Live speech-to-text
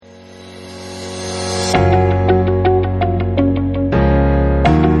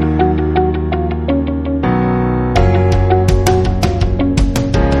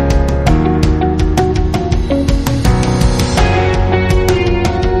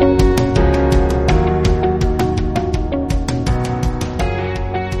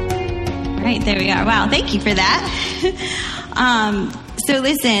There we are. Wow, thank you for that. So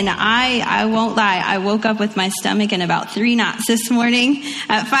listen, I won't lie. I woke up with my stomach in about 3 knots this morning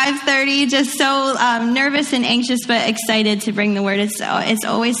at 5:30, just so nervous and anxious, but excited to bring the word. It's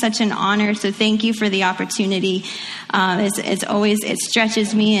always such an honor. So thank you for the opportunity. It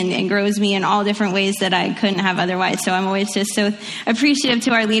stretches me and grows me in all different ways that I couldn't have otherwise. So I'm always just so appreciative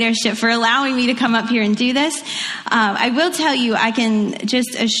to our leadership for allowing me to come up here and do this. I will tell you, I can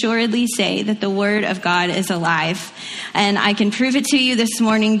just assuredly say that the word of God is alive. And I can prove it to you this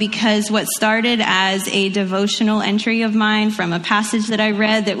morning because what started as a devotional entry of mine from a passage that I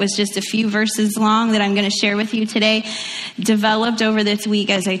read that was just a few verses long that I'm going to share with you today developed over this week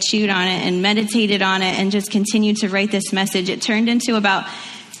as I chewed on it and meditated on it and just continued to write this message. It turned into about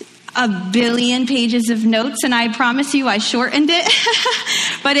 1 billion pages of notes, and I promise you I shortened it.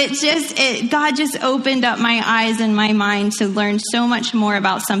 But God just opened up my eyes and my mind to learn so much more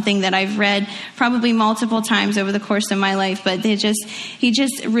about something that I've read probably multiple times over the course of my life. But he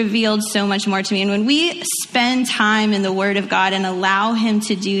just revealed so much more to me. And when we spend time in the Word of God and allow Him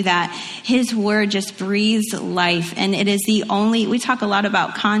to do that, His Word just breathes life. And it is we talk a lot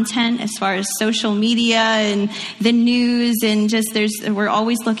about content as far as social media and the news, and we're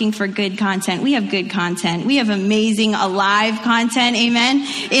always looking for good content. We have good content. We have amazing, alive content, amen,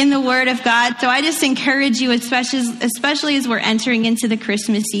 in the Word of God. So I just encourage you, especially as we're entering into the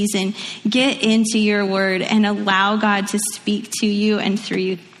Christmas season, get into your Word and allow God to speak to you and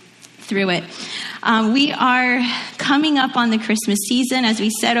through it. We are coming up on the Christmas season. As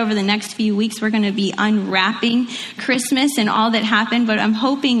we said, over the next few weeks, we're going to be unwrapping Christmas and all that happened. But I'm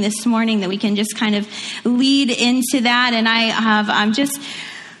hoping this morning that we can just kind of lead into that. And I have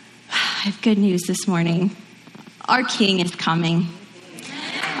good news this morning. Our King is coming.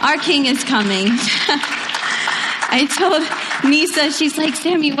 Our King is coming. I told Nisa, she's like,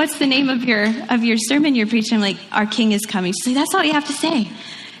 Sammy, what's the name of your sermon you're preaching? I'm like, our King is coming. She's like, that's all you have to say.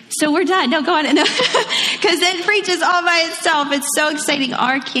 So we're done. No, go on. No, because it preaches all by itself. It's so exciting.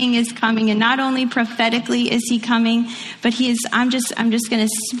 Our King is coming, and not only prophetically is He coming, but I'm just going to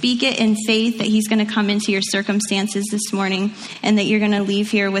speak it in faith that He's going to come into your circumstances this morning, and that you're going to leave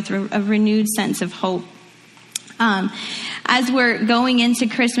here with a renewed sense of hope. As we're going into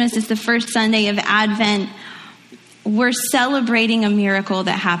Christmas, it's the first Sunday of Advent. We're celebrating a miracle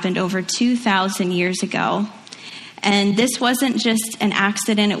that happened over 2,000 years ago. And this wasn't just an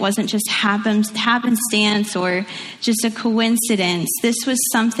accident. It wasn't just happenstance or just a coincidence. This was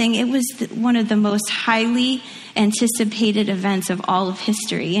it was one of the most highly anticipated events of all of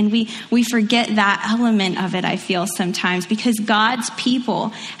history. And we forget that element of it, I feel sometimes, because God's people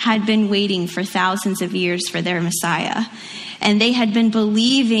had been waiting for thousands of years for their Messiah. And they had been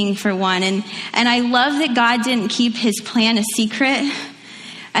believing for one. And I love that God didn't keep His plan a secret.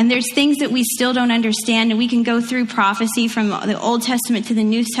 And there's things that we still don't understand, and we can go through prophecy from the Old Testament to the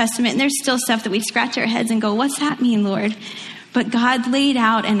New Testament, and there's still stuff that we scratch our heads and go, what's that mean, Lord? But God laid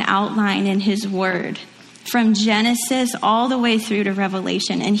out an outline in His Word from Genesis all the way through to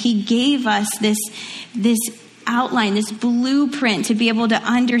Revelation, and He gave us this outline, this blueprint to be able to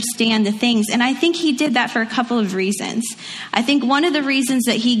understand the things. And I think He did that for a couple of reasons. I think one of the reasons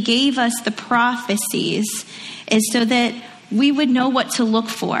that He gave us the prophecies is so that we would know what to look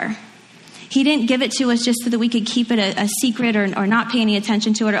for. He didn't give it to us just so that we could keep it a secret or not pay any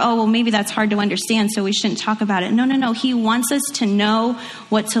attention to it. Or, maybe that's hard to understand, so we shouldn't talk about it. No. He wants us to know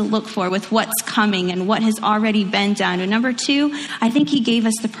what to look for with what's coming and what has already been done. And number 2, I think He gave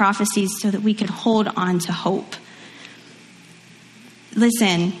us the prophecies so that we could hold on to hope.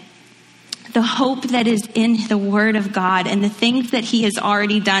 Listen, the hope that is in the Word of God and the things that He has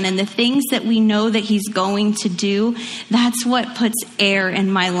already done and the things that we know that He's going to do, that's what puts air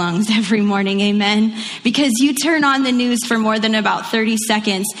in my lungs every morning, amen? Because you turn on the news for more than about 30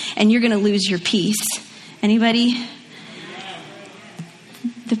 seconds and you're going to lose your peace. Anybody?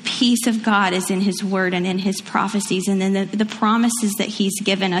 The peace of God is in His Word and in His prophecies and then the promises that He's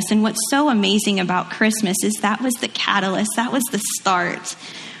given us. And what's so amazing about Christmas is that was the catalyst. That was the start.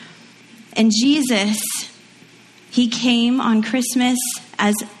 And Jesus, He came on Christmas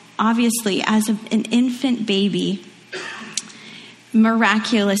as an infant baby,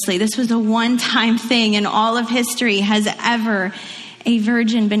 miraculously. This was a one-time thing in all of history. Has ever a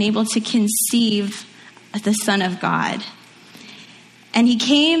virgin been able to conceive the Son of God? And He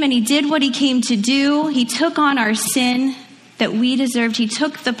came and He did what He came to do. He took on our sin that we deserved. He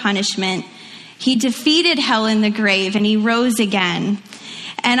took the punishment. He defeated hell in the grave, and He rose again.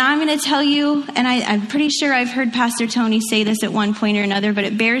 And I'm going to tell you, and I'm pretty sure I've heard Pastor Tony say this at one point or another, but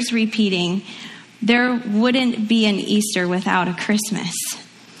it bears repeating. There wouldn't be an Easter without a Christmas.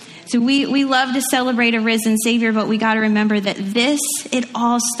 So we love to celebrate a risen Savior, but we got to remember that it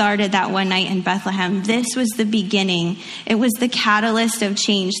all started that one night in Bethlehem. This was the beginning. It was the catalyst of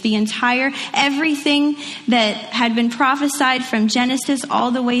change. Everything that had been prophesied from Genesis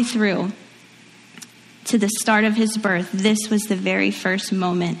all the way through to the start of his birth, this was the very first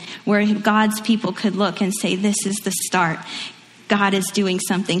moment where God's people could look and say, this is the start. God is doing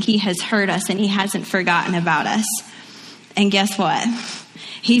something. He has heard us and he hasn't forgotten about us. And guess what?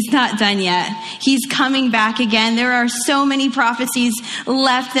 He's not done yet. He's coming back again. There are so many prophecies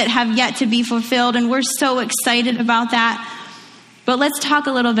left that have yet to be fulfilled, and we're so excited about that. But let's talk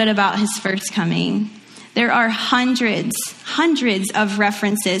a little bit about his first coming. There are hundreds of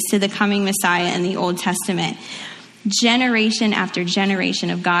references to the coming Messiah in the Old Testament. Generation after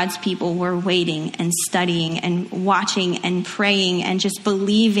generation of God's people were waiting and studying and watching and praying and just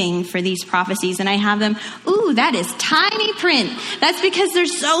believing for these prophecies. And I have them. Ooh, that is tiny print. That's because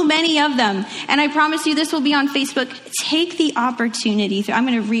there's so many of them. And I promise you this will be on Facebook. Take the opportunity. I'm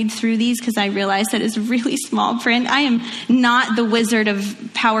going to read through these because I realize that it's really small print. I am not the wizard of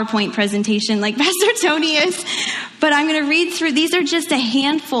PowerPoint presentation like Pastor Tony is. But I'm going to read through. These are just a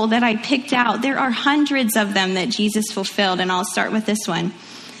handful that I picked out. There are hundreds of them that Jesus fulfilled, and I'll start with this one.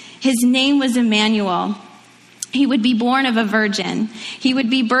 His name was Emmanuel. He would be born of a virgin. He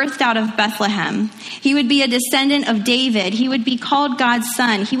would be birthed out of Bethlehem. He would be a descendant of David. He would be called God's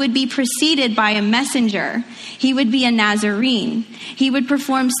son. He would be preceded by a messenger. He would be a Nazarene. He would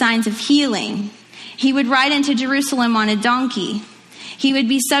perform signs of healing. He would ride into Jerusalem on a donkey. He would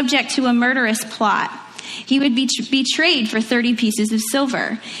be subject to a murderous plot. He would be betrayed for 30 pieces of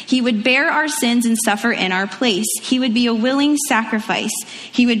silver. He would bear our sins and suffer in our place. He would be a willing sacrifice.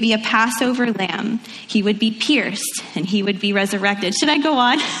 He would be a Passover lamb. He would be pierced and he would be resurrected. Should I go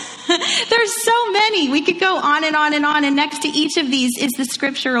on? There's so many. We could go on and on and on. And next to each of these is the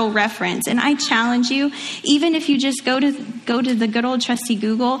scriptural reference. And I challenge you, even if you just go to the good old trusty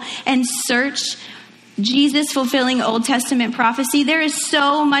Google and search Jesus fulfilling Old Testament prophecy, there is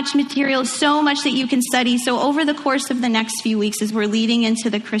so much material, so much that you can study. So over the course of the next few weeks, as we're leading into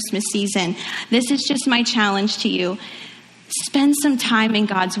the Christmas season, this is just my challenge to you. Spend some time in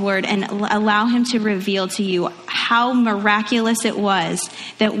God's word and allow him to reveal to you how miraculous it was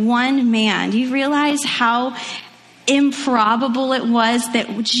that one man, do you realize how improbable it was that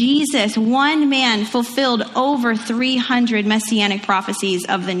Jesus, one man, fulfilled over 300 messianic prophecies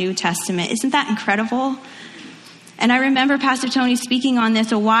of the New Testament? Isn't that incredible? And I remember Pastor Tony speaking on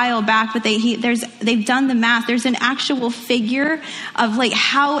this a while back, but they've done the math. There's an actual figure of like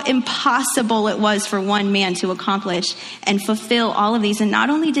how impossible it was for one man to accomplish and fulfill all of these. And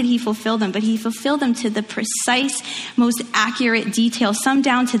not only did he fulfill them, but he fulfilled them to the precise, most accurate detail, some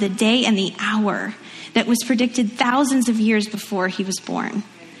down to the day and the hour that was predicted thousands of years before he was born.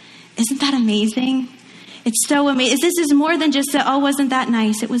 Isn't that amazing? It's so amazing. This is more than just wasn't that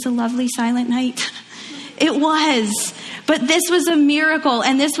nice? It was a lovely silent night. It was. But this was a miracle,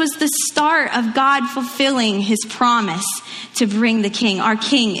 and this was the start of God fulfilling his promise to bring the king. Our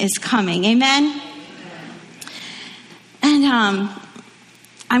king is coming. Amen? And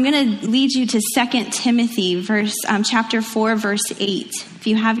I'm going to lead you to 2 Timothy, chapter 4, verse 8. If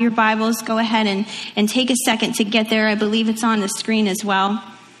you have your Bibles, go ahead and take a second to get there. I believe it's on the screen as well.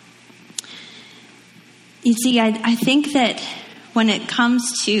 You see, I think that when it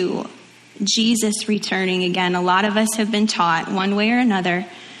comes to Jesus returning again, a lot of us have been taught one way or another,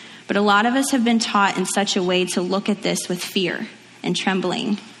 but a lot of us have been taught in such a way to look at this with fear and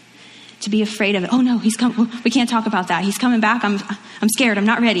trembling, to be afraid of it. Oh no, he's coming. We can't talk about that. He's coming back. I'm scared. I'm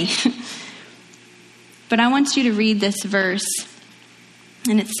not ready. But I want you to read this verse.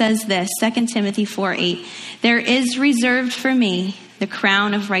 And it says this, 2 Timothy 4:8. There is reserved for me the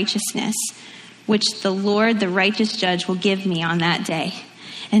crown of righteousness, which the Lord, the righteous judge, will give me on that day.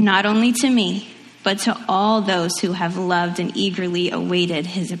 And not only to me, but to all those who have loved and eagerly awaited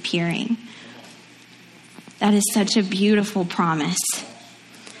his appearing. That is such a beautiful promise.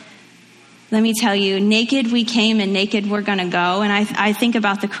 Let me tell you, naked we came and naked we're going to go. And I think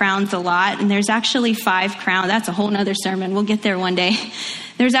about the crowns a lot. And there's actually 5 crowns. That's a whole nother sermon. We'll get there one day.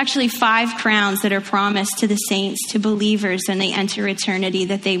 There's actually 5 crowns that are promised to the saints, to believers, and they enter eternity,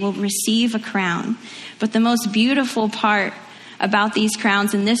 that they will receive a crown. But the most beautiful part about these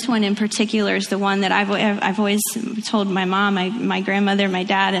crowns, and this one in particular is the one that I've always told my mom, my grandmother, my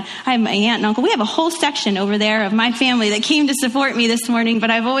dad, I have my aunt and uncle. We have a whole section over there of my family that came to support me this morning, but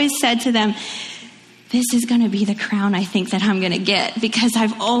I've always said to them, this is going to be the crown I think that I'm going to get, because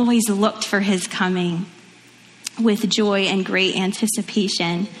I've always looked for his coming with joy and great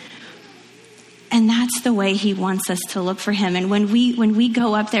anticipation. And that's the way he wants us to look for him. And when we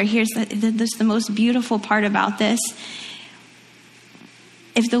go up there, here's the most beautiful part about this.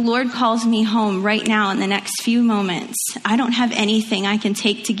 If the Lord calls me home right now in the next few moments, I don't have anything I can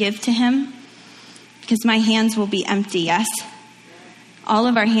take to give to him because my hands will be empty, yes? All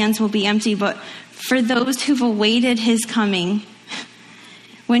of our hands will be empty. But for those who've awaited his coming,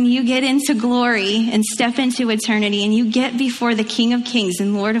 when you get into glory and step into eternity and you get before the King of Kings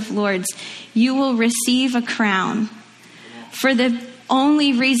and Lord of Lords, you will receive a crown for the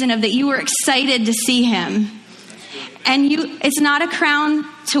only reason of that you were excited to see him. And it's not a crown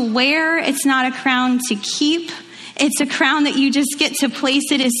to wear. It's not a crown to keep. It's a crown that you just get to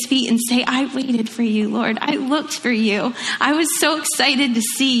place at his feet and say, I waited for you, Lord. I looked for you. I was so excited to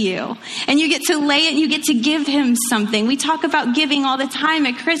see you. And you get to lay it and you get to give him something. We talk about giving all the time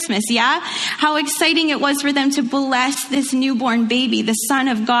at Christmas, yeah? How exciting it was for them to bless this newborn baby, the Son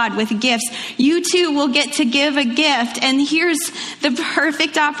of God, with gifts. You too will get to give a gift. And here's the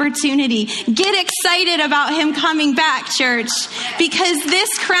perfect opportunity. Get excited about him coming back, church, because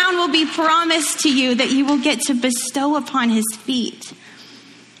this crown will be promised to you that you will get to bestow upon his feet.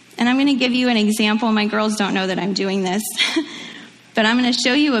 And I'm going to give you an example. My girls don't know that I'm doing this, but I'm going to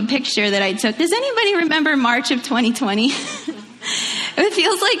show you a picture that I took. Does anybody remember March of 2020? It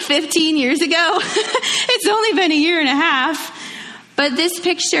feels like 15 years ago. It's only been a year and a half. But this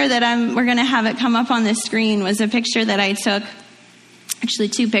picture that we're going to have it come up on the screen was a picture that I took. Actually,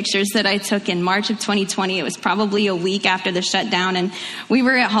 two pictures that I took in March of 2020. It was probably a week after the shutdown, and we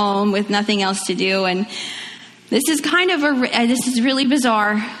were at home with nothing else to do. And this is this is really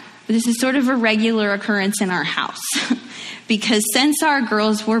bizarre, but this is sort of a regular occurrence in our house. Because since our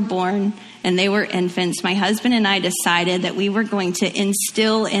girls were born and they were infants, my husband and I decided that we were going to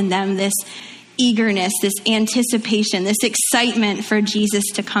instill in them this eagerness, this anticipation, this excitement for Jesus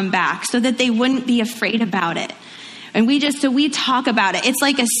to come back so that they wouldn't be afraid about it. And we talk about it. It's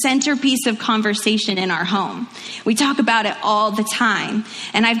like a centerpiece of conversation in our home. We talk about it all the time.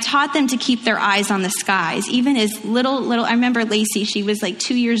 And I've taught them to keep their eyes on the skies. Even as little, I remember Lacey, she was like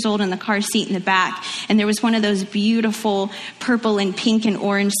 2 years old in the car seat in the back. And there was one of those beautiful purple and pink and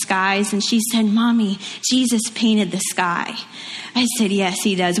orange skies. And she said, Mommy, Jesus painted the sky. I said, yes,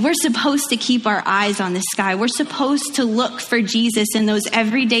 he does. We're supposed to keep our eyes on the sky. We're supposed to look for Jesus in those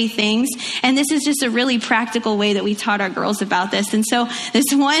everyday things. And this is just a really practical way that we taught our girls about this. And so this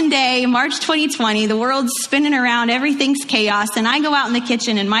one day, March 2020, the world's spinning around, everything's chaos. And I go out in the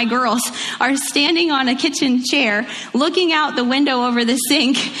kitchen and my girls are standing on a kitchen chair, looking out the window over the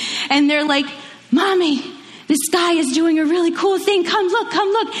sink. And they're like, Mommy, the sky is doing a really cool thing. Come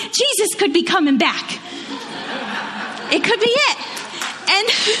look. Jesus could be coming back. It could be it. And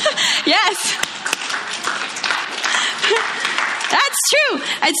yes, that's true.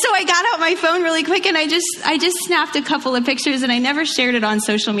 And so I got out my phone really quick and I just snapped a couple of pictures and I never shared it on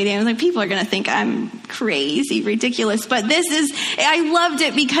social media. I was like, people are going to think I'm crazy, ridiculous. But I loved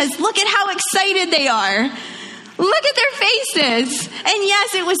it because look at how excited they are. Look at their faces. And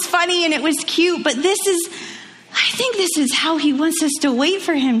yes, it was funny and it was cute, but I think this is how he wants us to wait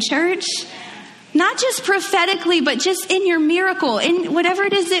for him, church. Not just prophetically, but just in your miracle, in whatever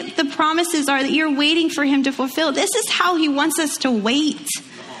it is that the promises are that you're waiting for him to fulfill. This is how he wants us to wait.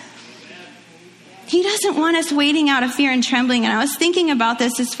 He doesn't want us waiting out of fear and trembling. And I was thinking about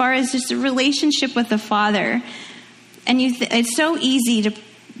this as far as just a relationship with the Father. And it's so easy to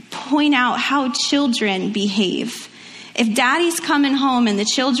point out how children behave. If daddy's coming home and the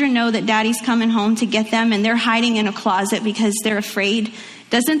children know that daddy's coming home to get them and they're hiding in a closet because they're afraid,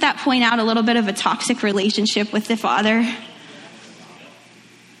 doesn't that point out a little bit of a toxic relationship with the Father?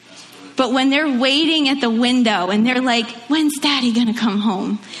 But when they're waiting at the window and they're like, when's daddy going to come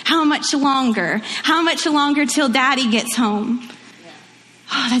home? How much longer? How much longer till daddy gets home?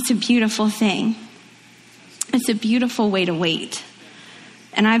 Oh, that's a beautiful thing. It's a beautiful way to wait.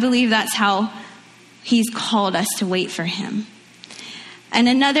 And I believe that's how he's called us to wait for him. And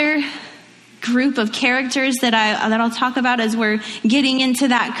another group of characters that I'll talk about as we're getting into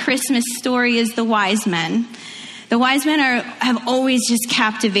that Christmas story is the wise men. The wise men have always just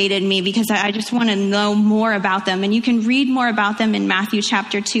captivated me because I just want to know more about them. And you can read more about them in Matthew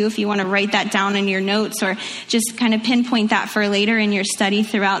chapter 2 if you want to write that down in your notes or just kind of pinpoint that for later in your study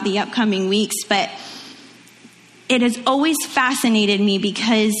throughout the upcoming weeks. But it has always fascinated me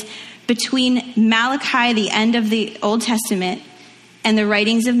because between Malachi, the end of the Old Testament, and the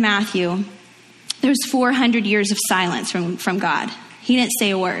writings of Matthew, there's 400 years of silence from God. He didn't say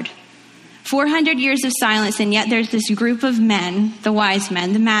a word. 400 years of silence, and yet there's this group of men, the wise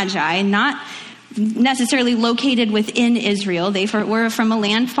men, the magi, not necessarily located within Israel. They were from a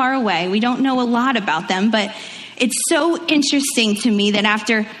land far away. We don't know a lot about them, but it's so interesting to me that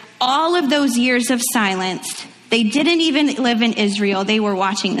after all of those years of silence, they didn't even live in Israel. They were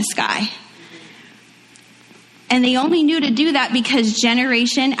watching the sky. And they only knew to do that because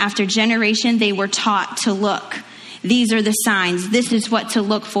generation after generation, they were taught to look. These are the signs. This is what to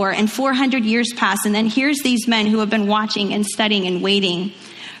look for. And 400 years pass, and then here's these men who have been watching and studying and waiting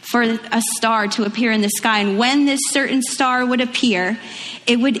for a star to appear in the sky. And when this certain star would appear,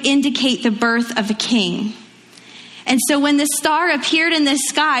 it would indicate the birth of a king. And so when the star appeared in the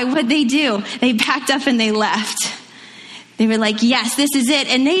sky, what'd they do? They packed up and they left. They were like, yes, this is it.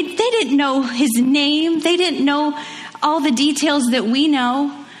 And they didn't know his name. They didn't know all the details that we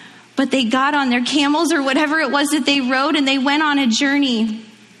know. But they got on their camels or whatever it was that they rode, and they went on a journey.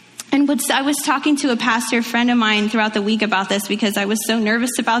 And I was talking to a pastor friend of mine throughout the week about this because I was so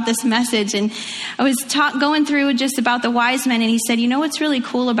nervous about this message. And I was going through just about the wise men. And he said, you know what's really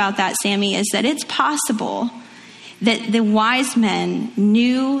cool about that, Sammy, is that it's possible that the wise men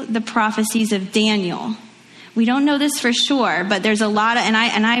knew the prophecies of Daniel. We don't know this for sure, but there's a lot of, and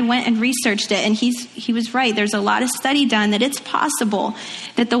I went and researched it, and he was right. There's a lot of study done that it's possible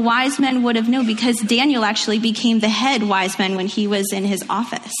that the wise men would have known, because Daniel actually became the head wise man when he was in his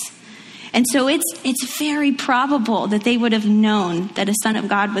office. And so it's very probable that they would have known that a son of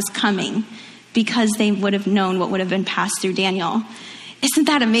God was coming, because they would have known what would have been passed through Daniel. Isn't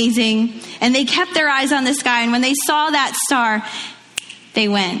that amazing? And they kept their eyes on the sky, and when they saw that star, they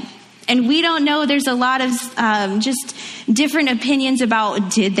went. And we don't know. There's a lot of just different opinions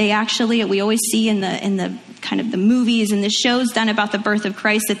about, did they actually? We always see in the kind of the movies and the shows done about the birth of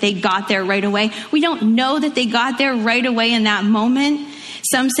Christ that they got there right away. We don't know that they got there right away in that moment.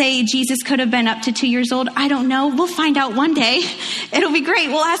 Some say Jesus could have been up to 2 years old. I don't know. We'll find out one day. It'll be great.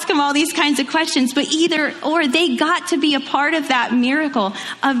 We'll ask them all these kinds of questions. But either or, they got to be a part of that miracle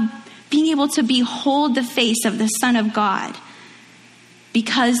of being able to behold the face of the Son of God,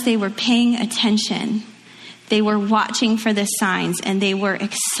 because they were paying attention. They were watching for the signs, and they were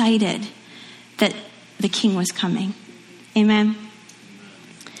excited that the King was coming. Amen.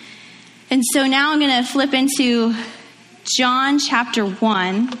 And so now I'm going to flip into John chapter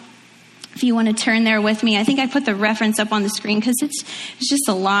 1. If you want to turn there with me. I think I put the reference up on the screen because it's just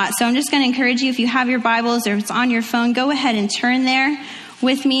a lot. So I'm just going to encourage you, if you have your Bibles or it's on your phone, go ahead and turn there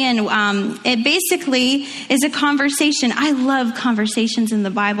with me. And it basically is a conversation. I love conversations in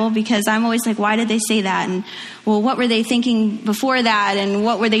the Bible because I'm always like, why did they say that? And well, what were they thinking before that? And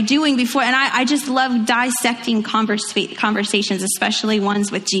what were they doing before? And I just love dissecting conversations, especially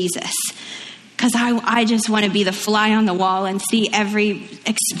ones with Jesus. Because I just want to be the fly on the wall and see every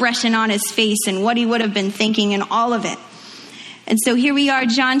expression on his face and what he would have been thinking and all of it. And so here we are,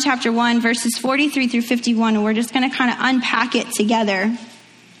 John chapter 1, verses 43 through 51. And we're just going to kind of unpack it together.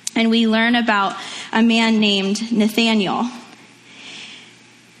 And we learn about a man named Nathanael.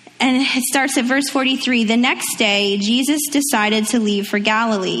 And it starts at verse 43. The next day, Jesus decided to leave for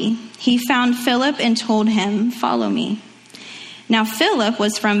Galilee. He found Philip and told him, "Follow me." Now Philip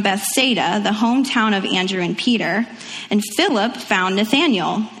was from Bethsaida, the hometown of Andrew and Peter. And Philip found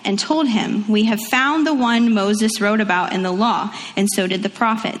Nathanael and told him, "We have found the one Moses wrote about in the law, and so did the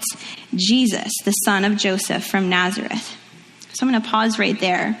prophets, Jesus, the son of Joseph from Nazareth." So I'm going to pause right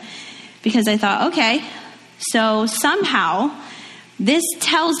there because I thought, okay, so somehow this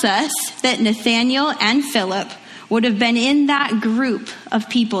tells us that Nathanael and Philip would have been in that group of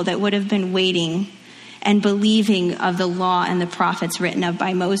people that would have been waiting and believing of the law and the prophets written of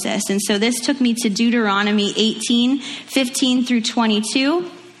by Moses. And so this took me to Deuteronomy 18, 15 through 22.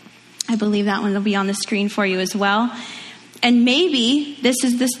 I believe that one will be on the screen for you as well. And maybe this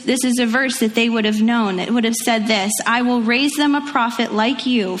is a verse that they would have known. It would have said this: "I will raise them a prophet like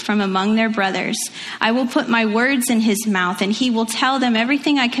you from among their brothers. I will put my words in his mouth, and he will tell them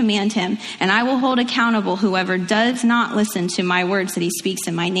everything I command him. And I will hold accountable whoever does not listen to my words that he speaks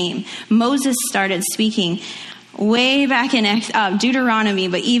in my name." Moses started speaking way back in Deuteronomy,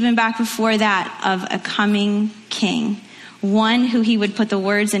 but even back before that, of a coming king, one who he would put the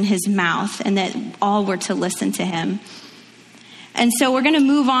words in his mouth, and that all were to listen to him. And so we're going to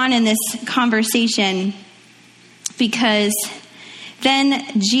move on in this conversation, because then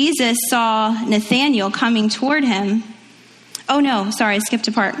Jesus saw Nathanael coming toward him. Oh no, sorry, I skipped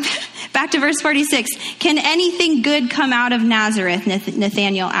a part. Back to verse 46. "Can anything good come out of Nazareth?"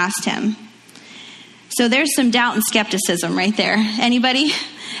 Nathanael asked him. So there's some doubt and skepticism right there. Anybody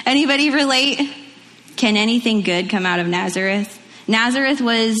relate? Can anything good come out of Nazareth? Nazareth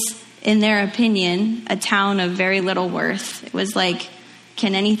was, in their opinion, a town of very little worth. It was like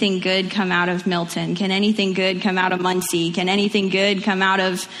can anything good come out of Milton? Can anything good come out of Muncie? Can anything good come out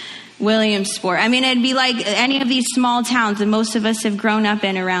of Williamsport? I mean, it'd be like any of these small towns that most of us have grown up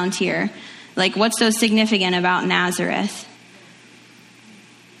in around here. Like, what's so significant about Nazareth?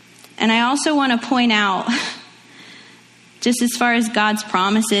 And I also want to point out, just as far as God's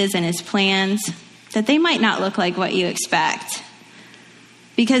promises and his plans, that they might not look like what you expect.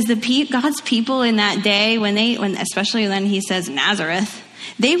 Because God's people in that day, especially when he says Nazareth,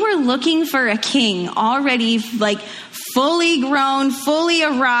 they were looking for a king already like fully grown, fully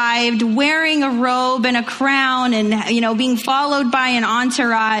arrived, wearing a robe and a crown and, being followed by an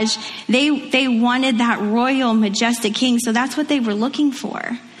entourage. They wanted that royal, majestic king. So that's what they were looking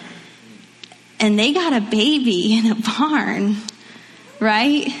for. And they got a baby in a barn,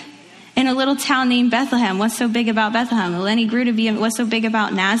 right? In a little town named Bethlehem. What's so big about Bethlehem? Well, then he grew to be, what's so big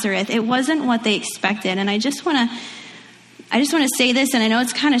about Nazareth? It wasn't what they expected. And I just want to say this, and I know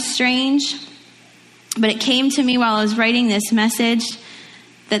it's kind of strange, but it came to me while I was writing this message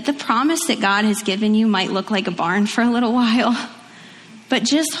that the promise that God has given you might look like a barn for a little while, but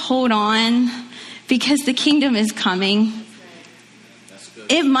just hold on, because the kingdom is coming.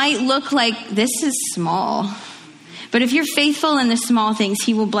 It might look like this is small, but if you're faithful in the small things,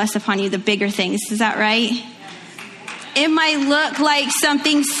 he will bless upon you the bigger things. Is that right? It might look like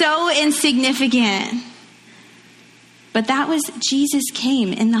something so insignificant, but that was, Jesus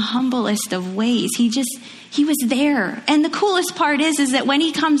came in the humblest of ways. He was there. And the coolest part is that when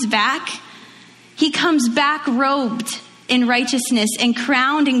he comes back robed in righteousness and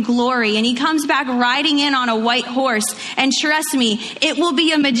crowned in glory. And he comes back riding in on a white horse. And trust me, it will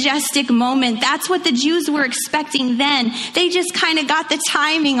be a majestic moment. That's what the Jews were expecting then. They just kind of got the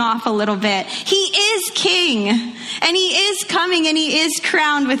timing off a little bit. He is king, and he is coming, and he is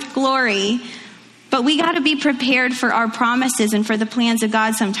crowned with glory. But we got to be prepared for our promises and for the plans of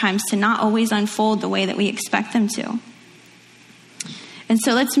God sometimes to not always unfold the way that we expect them to. And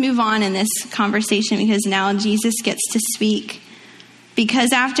so let's move on in this conversation, because now Jesus gets to speak.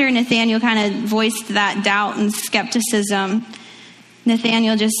 Because after Nathanael kind of voiced that doubt and skepticism,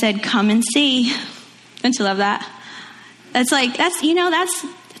 Nathanael just said, "Come and see." Don't you love that? That's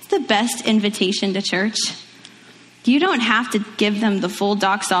the best invitation to church. You don't have to give them the full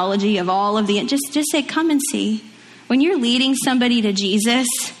doxology of all of the, just say, "Come and see." When you're leading somebody to Jesus,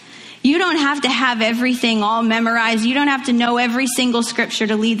 you don't have to have everything all memorized. You don't have to know every single scripture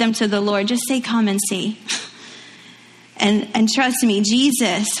to lead them to the Lord. Just say, "Come and see." And trust me,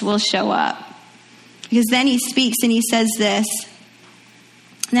 Jesus will show up. Because then he speaks and he says this.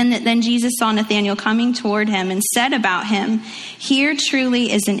 Then Jesus saw Nathanael coming toward him and said about him, "Here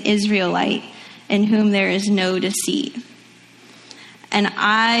truly is an Israelite in whom there is no deceit." And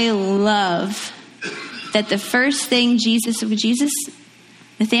I love that the first thing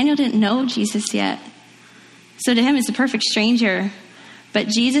Nathanael didn't know Jesus yet. So to him, it's a perfect stranger. But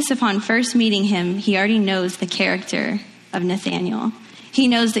Jesus, upon first meeting him, he already knows the character of Nathanael. He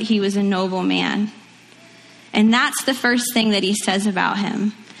knows that he was a noble man. And that's the first thing that he says about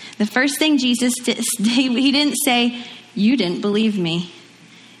him. The first thing Jesus did, he didn't say, "You didn't believe me.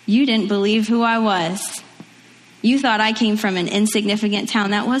 You didn't believe who I was. You thought I came from an insignificant town."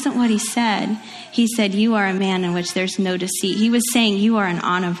 That wasn't what he said. He said, "You are a man in which there's no deceit." He was saying, "You are an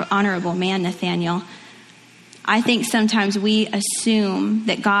honorable man, Nathanael." I think sometimes we assume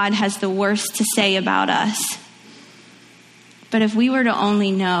that God has the worst to say about us. But if we were to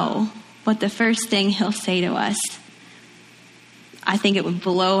only know what the first thing he'll say to us, I think it would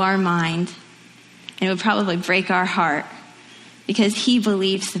blow our mind, and it would probably break our heart, because he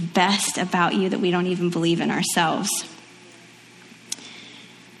believes the best about you that we don't even believe in ourselves.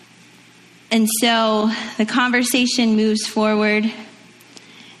 And so the conversation moves forward,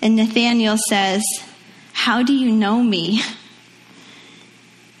 and Nathanael says, "How do you know me?"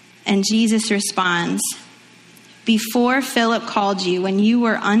 And Jesus responds, "Before Philip called you, when you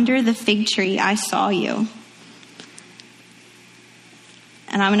were under the fig tree, I saw you."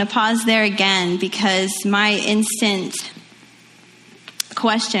 And I'm going to pause there again, because my instant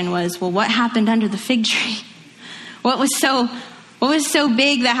question was, well, what happened under the fig tree? What was so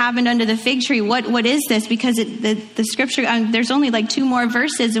big that happened under the fig tree? What is this? Because the scripture, there's only like 2 more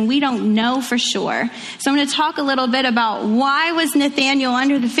verses, and we don't know for sure. So I'm going to talk a little bit about why was Nathanael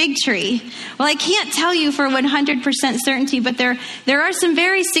under the fig tree. Well, I can't tell you for 100% certainty, but there are some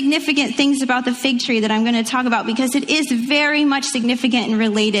very significant things about the fig tree that I'm going to talk about, because it is very much significant and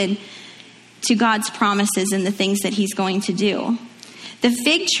related to God's promises and the things that he's going to do. The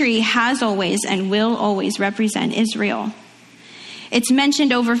fig tree has always and will always represent Israel. It's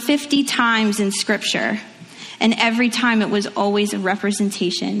mentioned over 50 times in Scripture. And every time it was always a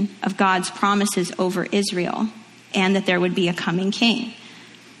representation of God's promises over Israel and that there would be a coming king.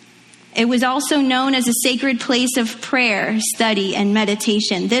 It was also known as a sacred place of prayer, study, and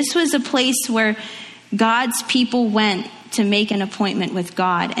meditation. This was a place where God's people went to make an appointment with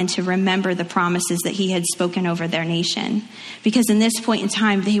God and to remember the promises that he had spoken over their nation. Because in this point in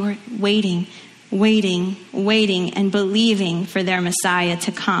time, they were waiting, and believing for their Messiah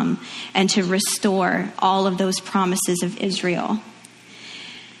to come and to restore all of those promises of Israel.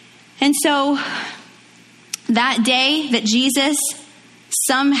 And so that day that Jesus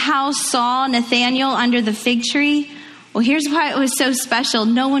somehow saw Nathanael under the fig tree, well, here's why it was so special.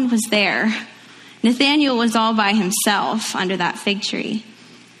 No one was there. Nathanael was all by himself under that fig tree.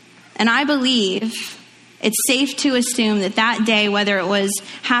 And I believe it's safe to assume that day, whether it was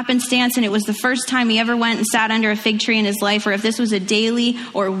happenstance and it was the first time he ever went and sat under a fig tree in his life, or if this was a daily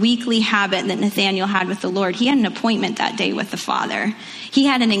or weekly habit that Nathanael had with the Lord, he had an appointment that day with the Father. He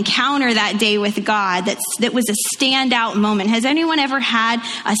had an encounter that day with God that was a standout moment. Has anyone ever had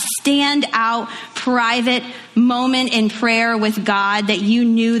a standout private moment in prayer with God that you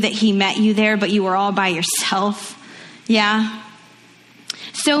knew that he met you there, but you were all by yourself? Yeah.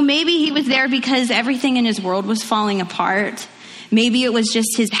 So maybe he was there because everything in his world was falling apart. Maybe it was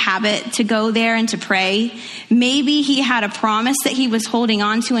just his habit to go there and to pray. Maybe he had a promise that he was holding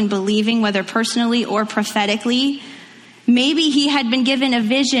on to and believing, whether personally or prophetically. Maybe he had been given a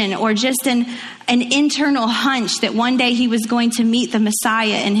vision or just an internal hunch that one day he was going to meet the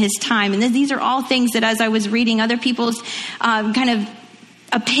Messiah in his time. And these are all things that, as I was reading other people's kind of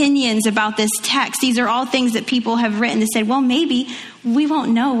opinions about this text, these are all things that people have written that said, well, maybe we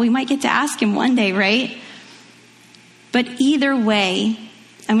won't know. We might get to ask him one day, right? But either way,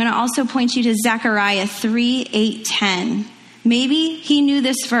 I'm going to also point you to Zechariah 3:8-10. Maybe he knew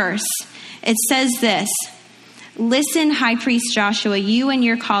this verse. It says this: "Listen, High Priest Joshua, you and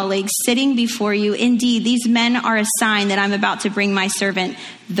your colleagues sitting before you. Indeed, these men are a sign that I'm about to bring my servant,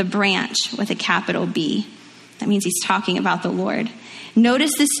 the branch," with a capital B. That means he's talking about the Lord.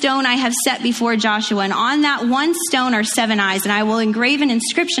 "Notice the stone I have set before Joshua, and on that one stone are 7 eyes, and I will engrave an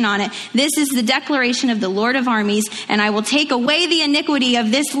inscription on it. This is the declaration of the Lord of armies, and I will take away the iniquity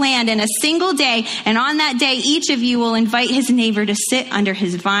of this land in a single day, and on that day each of you will invite his neighbor to sit under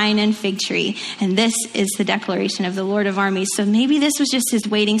his vine and fig tree. And this is the declaration of the Lord of armies." So maybe this was just his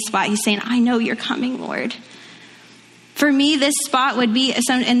waiting spot. He's saying, I know you're coming, Lord. For me, this spot would be,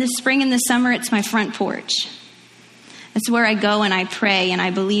 in the spring and the summer, it's my front porch. That's where I go and I pray and I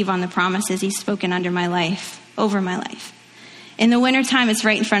believe on the promises he's spoken over my life. In the wintertime, it's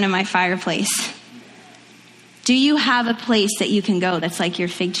right in front of my fireplace. Do you have a place that you can go that's like your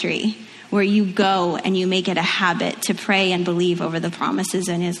fig tree, where you go and you make it a habit to pray and believe over the promises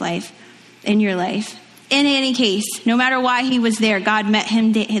in your life? In any case, no matter why he was there, God met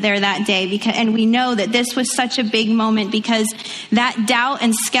him there that day. And we know that this was such a big moment because that doubt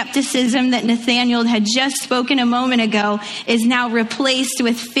and skepticism that Nathanael had just spoken a moment ago is now replaced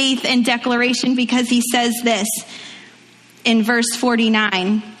with faith and declaration, because he says this in verse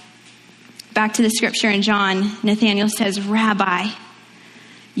 49. Back to the scripture in John, Nathanael says, "Rabbi,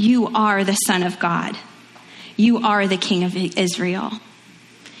 you are the Son of God. You are the King of Israel."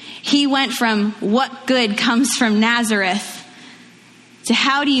 He went from what good comes from Nazareth to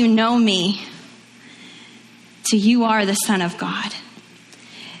how do you know me to you are the Son of God.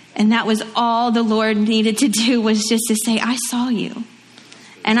 And that was all the Lord needed to do, was just to say, I saw you.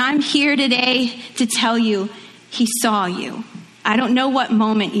 And I'm here today to tell you he saw you. I don't know what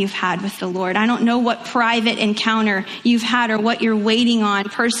moment you've had with the Lord. I don't know what private encounter you've had or what you're waiting on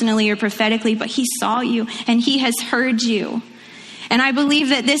personally or prophetically, but he saw you and he has heard you. And I believe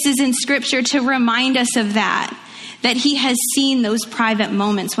that this is in scripture to remind us of that he has seen those private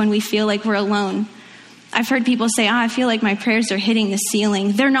moments when we feel like we're alone. I've heard people say, I feel like my prayers are hitting the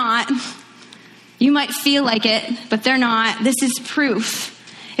ceiling. They're not. You might feel like it, but they're not. This is proof.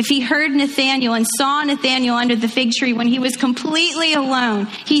 If he heard Nathanael and saw Nathanael under the fig tree when he was completely alone,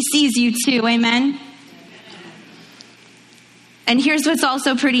 he sees you too. Amen? And here's what's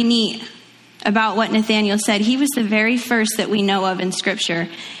also pretty neat about what Nathanael said. He was the very first that we know of in scripture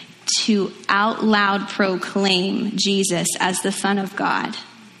to out loud proclaim Jesus as the Son of God.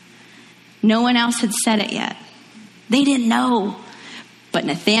 No one else had said it yet. They didn't know. But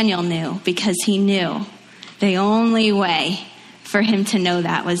Nathanael knew, because he knew the only way for him to know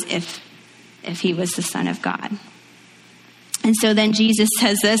that was if he was the Son of God. And so then Jesus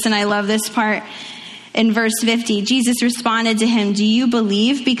says this, and I love this part. In verse 50, Jesus responded to him, "Do you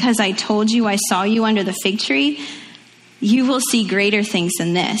believe because I told you I saw you under the fig tree? you will see greater things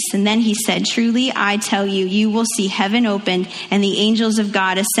than this. And then he said, truly, I tell you, you will see heaven opened and the angels of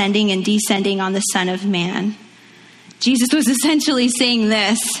God ascending and descending on the Son of Man. Jesus was essentially saying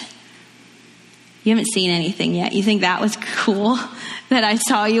this. You haven't seen anything yet. You think that was cool that I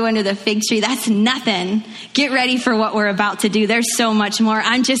saw you under the fig tree? That's nothing. Get ready for what we're about to do. There's so much more.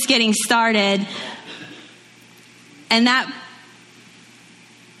 I'm just getting started. And that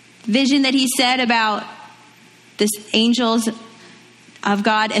vision that he said about the angels of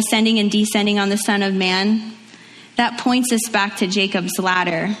God ascending and descending on the Son of Man, that points us back to Jacob's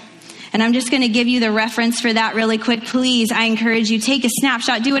ladder. And I'm just going to give you the reference for that really quick. Please, I encourage you, take a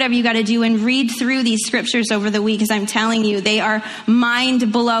snapshot, do whatever you got to do, and read through these scriptures over the week, because I'm telling you, they are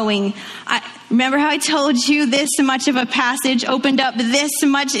mind-blowing. Remember how I told you this much of a passage opened up this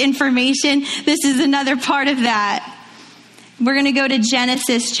much information? This is another part of that. We're going to go to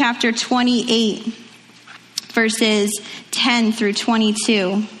Genesis chapter 28. Verses 10 through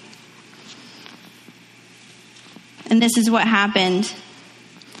 22. And this is what happened.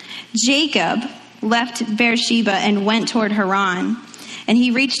 Jacob left Beersheba and went toward Haran. And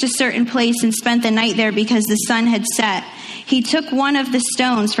he reached a certain place and spent the night there because the sun had set. He took one of the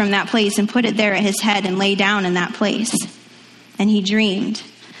stones from that place and put it there at his head and lay down in that place. And he dreamed.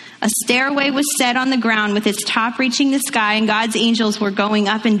 A stairway was set on the ground with its top reaching the sky, and God's angels were going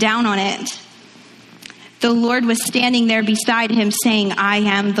up and down on it. The Lord was standing there beside him, saying, I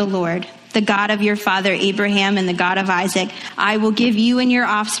am the Lord, the God of your father Abraham and the God of Isaac. I will give you and your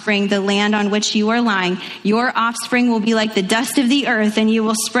offspring the land on which you are lying. Your offspring will be like the dust of the earth, and you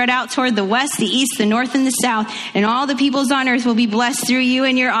will spread out toward the west, the east, the north, and the south, and all the peoples on earth will be blessed through you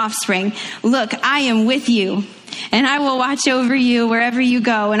and your offspring. Look, I am with you, and I will watch over you wherever you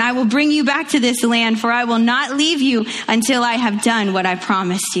go, and I will bring you back to this land, for I will not leave you until I have done what I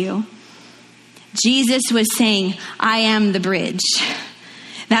promised you. Jesus was saying, I am the bridge.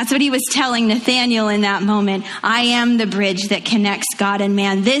 That's what he was telling Nathanael in that moment. I am the bridge that connects God and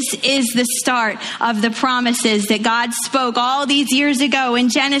man. This is the start of the promises that God spoke all these years ago in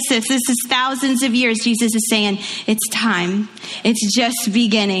Genesis. This is thousands of years. Jesus is saying, it's time. It's just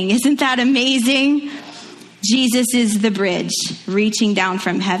beginning. Isn't that amazing? Jesus is the bridge reaching down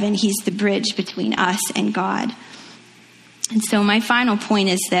from heaven. He's the bridge between us and God. And so my final point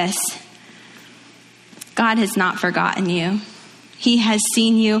is this. God has not forgotten you. He has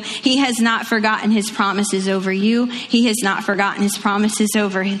seen you. He has not forgotten his promises over you. He has not forgotten his promises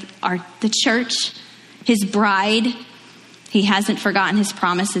over the church, his bride. He hasn't forgotten his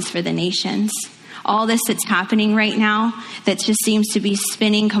promises for the nations. All this that's happening right now that just seems to be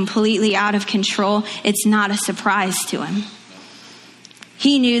spinning completely out of control, it's not a surprise to him.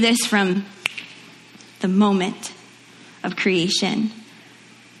 He knew this from the moment of creation.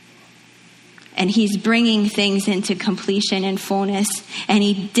 And he's bringing things into completion and fullness. And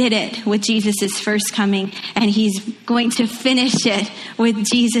he did it with Jesus' first coming. And he's going to finish it with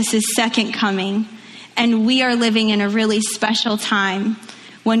Jesus' second coming. And we are living in a really special time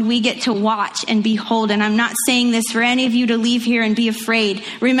when we get to watch and behold. And I'm not saying this for any of you to leave here and be afraid.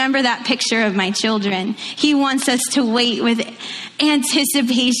 Remember that picture of my children. He wants us to wait with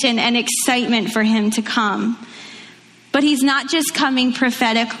anticipation and excitement for him to come. But he's not just coming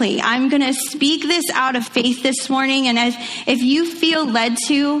prophetically. I'm going to speak this out of faith this morning. And if you feel led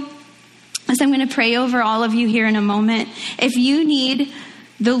to, as I'm going to pray over all of you here in a moment, if you need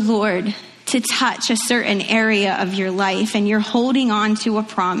the Lord to touch a certain area of your life and you're holding on to a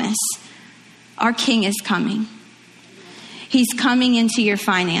promise, our King is coming. He's coming into your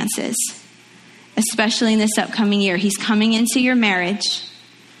finances, especially in this upcoming year. He's coming into your marriage.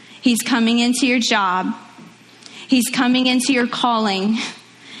 He's coming into your job. He's coming into your calling.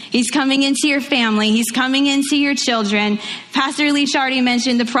 He's coming into your family. He's coming into your children. Pastor Lee already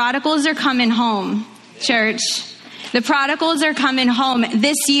mentioned the prodigals are coming home, church. The prodigals are coming home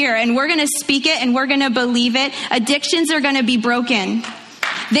this year, and we're going to speak it and we're going to believe it. Addictions are going to be broken.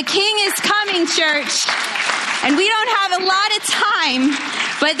 The King is coming, church. And we don't have a lot of time,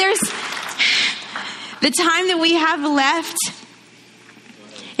 but there's the time that we have left.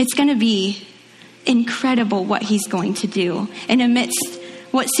 It's going to be incredible what he's going to do. And amidst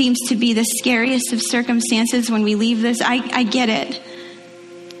what seems to be the scariest of circumstances when we leave this, I get it.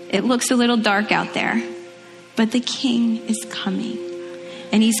 It looks a little dark out there. But the King is coming.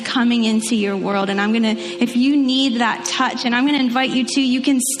 And he's coming into your world. And if you need that touch, and I'm going to invite you to, you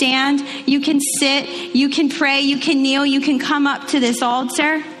can stand, you can sit, you can pray, you can kneel, you can come up to this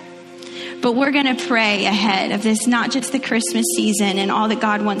altar. But we're going to pray ahead of this, not just the Christmas season and all that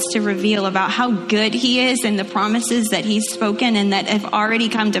God wants to reveal about how good he is and the promises that he's spoken and that have already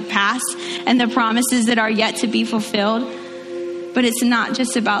come to pass and the promises that are yet to be fulfilled. But it's not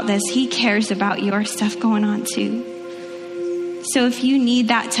just about this. He cares about your stuff going on too. So if you need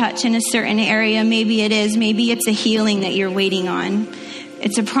that touch in a certain area, maybe it's a healing that you're waiting on.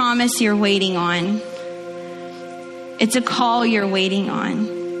 It's a promise you're waiting on. It's a call you're waiting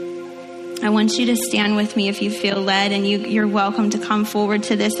on. I want you to stand with me if you feel led, and you're welcome to come forward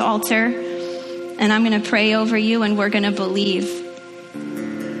to this altar. And I'm going to pray over you, and we're going to believe.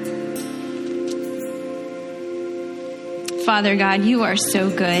 Father God, you are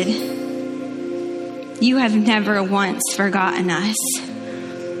so good. You have never once forgotten us.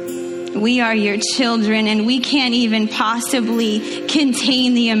 We are your children, and we can't even possibly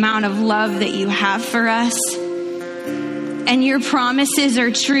contain the amount of love that you have for us. And your promises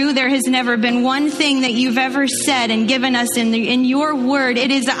are true. There has never been one thing that you've ever said and given us in your word.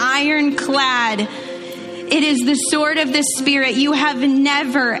 It is ironclad. It is the sword of the Spirit. You have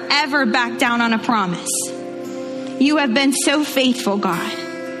never, ever backed down on a promise. You have been so faithful, God.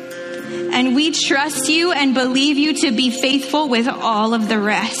 And we trust you and believe you to be faithful with all of the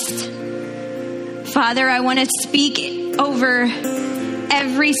rest. Father, I want to speak over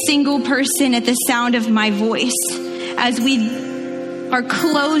every single person at the sound of my voice. As we are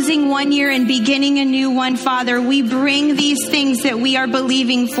closing one year and beginning a new one, Father, we bring these things that we are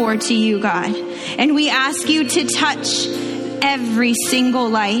believing for to you, God. And we ask you to touch every single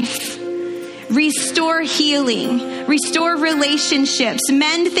life. Restore healing, restore relationships,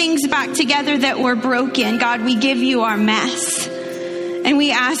 mend things back together that were broken. God, we give you our mess. And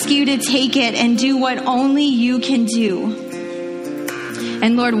we ask you to take it and do what only you can do.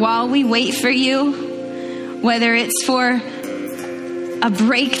 And Lord, while we wait for you, whether it's for a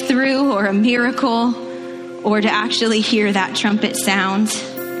breakthrough or a miracle, or to actually hear that trumpet sound,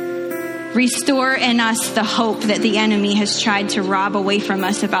 restore in us the hope that the enemy has tried to rob away from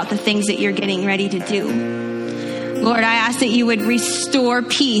us about the things that you're getting ready to do. Lord, I ask that you would restore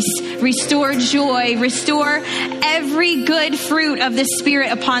peace, restore joy, restore every good fruit of the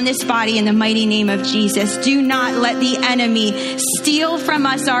Spirit upon this body in the mighty name of Jesus. Do not let the enemy steal from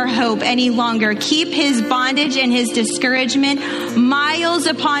us our hope any longer. Keep his bondage and his discouragement miles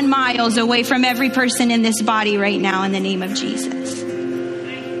upon miles away from every person in this body right now in the name of Jesus.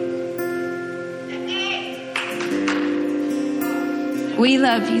 We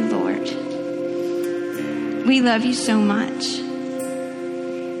love you, Lord. We love you so much.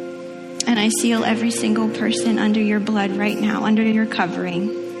 And I seal every single person under your blood right now, under your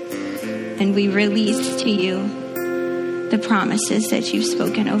covering. And we release to you the promises that you've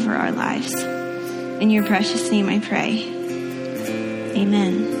spoken over our lives. In your precious name I pray.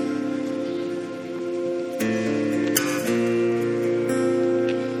 Amen.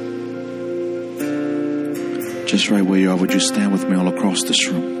 Just right where you are, would you stand with me all across this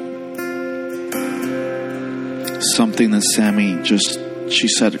room? Something that Sammy she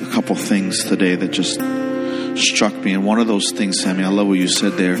said a couple things today that just struck me. And one of those things, Sammy, I love what you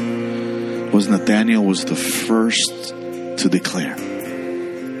said there, was Nathaniel was the first to declare.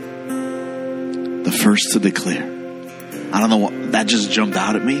 The first to declare. I don't know what, that just jumped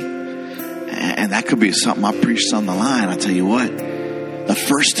out at me. And that could be something I preached on the line. I tell you what, the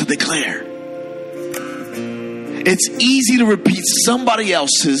first to declare. It's easy to repeat somebody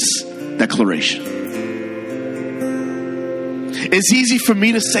else's declaration. It's easy for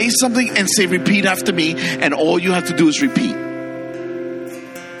me to say something and say, repeat after me, and all you have to do is repeat.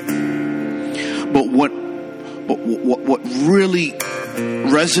 But what really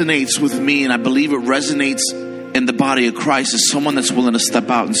resonates with me, and I believe it resonates in the body of Christ, is someone that's willing to step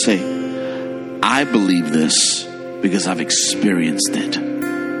out and say, I believe this because I've experienced it.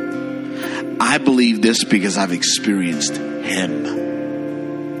 I believe this because I've experienced Him.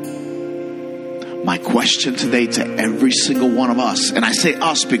 My question today to every single one of us, and I say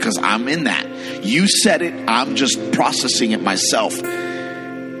us because I'm in that. You said it, I'm just processing it myself,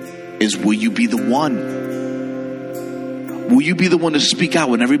 is will you be the one? Will you be the one to speak out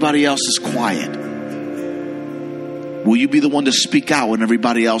when everybody else is quiet? Will you be the one to speak out when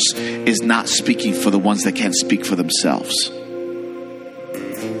everybody else is not speaking for the ones that can't speak for themselves?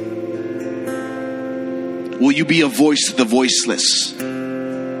 Will you be a voice to the voiceless?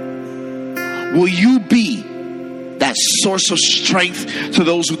 Will you be that source of strength to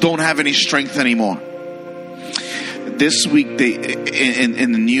those who don't have any strength anymore? This week,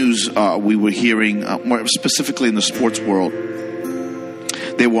 in the news, we were hearing, more specifically in the sports world,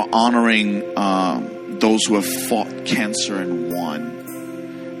 they were honoring those who have fought cancer and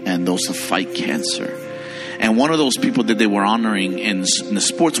won, and those who fight cancer. And one of those people that they were honoring in the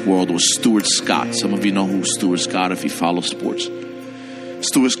sports world was Stuart Scott. Some of you know who Stuart Scott, if you follow sports.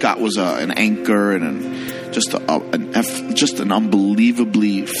 Stuart Scott was an anchor and just an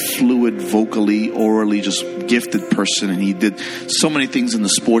unbelievably fluid, vocally, orally, just gifted person. And he did so many things in the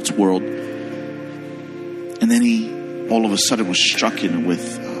sports world. And then he, all of a sudden, was stricken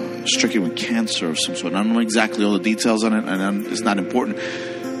with cancer of some sort. And I don't know exactly all the details on it, and it's not important.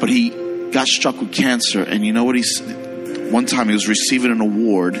 But he got struck with cancer, and you know what one time he was receiving an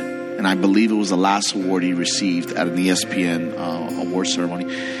award, and I believe it was the last award he received at an ESPN award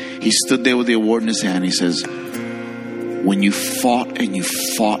ceremony. He stood there with the award in his hand. He says, when you fought and you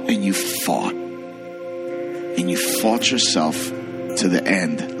fought and you fought, and you fought yourself to the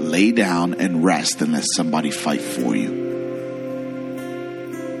end, lay down and rest and let somebody fight for you.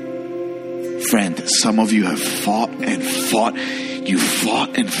 Friend, some of you have fought and fought. You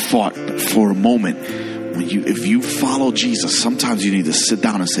fought and fought, but for a moment, if you follow Jesus, sometimes you need to sit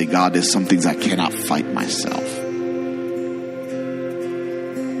down and say, God, there's some things I cannot fight myself.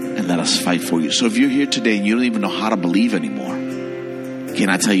 And let us fight for you. So if you're here today and you don't even know how to believe anymore, can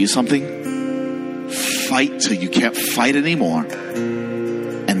I tell you something? Fight till you can't fight anymore.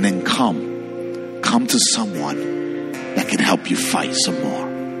 And then come to someone that can help you fight some more.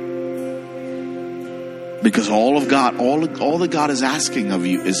 Because all that God is asking of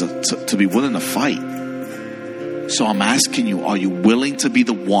you is to be willing to fight. So I'm asking you, are you willing to be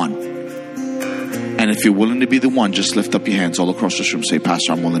the one? And if you're willing to be the one, just lift up your hands all across this room. Say,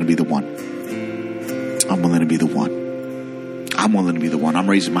 Pastor, I'm willing to be the one. I'm willing to be the one. I'm willing to be the one. I'm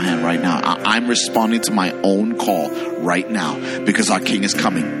raising my hand right now. I'm responding to my own call right now because our King is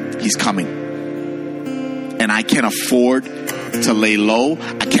coming. He's coming. And I can't afford to lay low.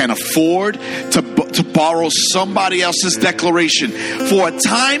 I can't afford to borrow somebody else's declaration. For a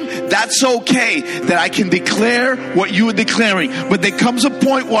time, that's okay that I can declare what you are declaring. But there comes a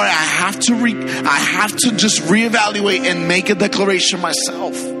point where I have to just reevaluate and make a declaration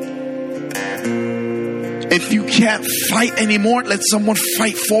myself. If you can't fight anymore, let someone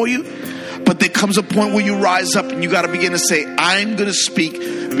fight for you. But there comes a point where you rise up and you got to begin to say, I'm going to speak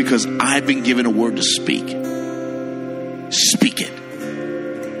because I've been given a word to speak. Speak it.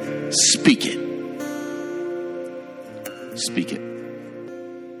 Speak it. Speak it.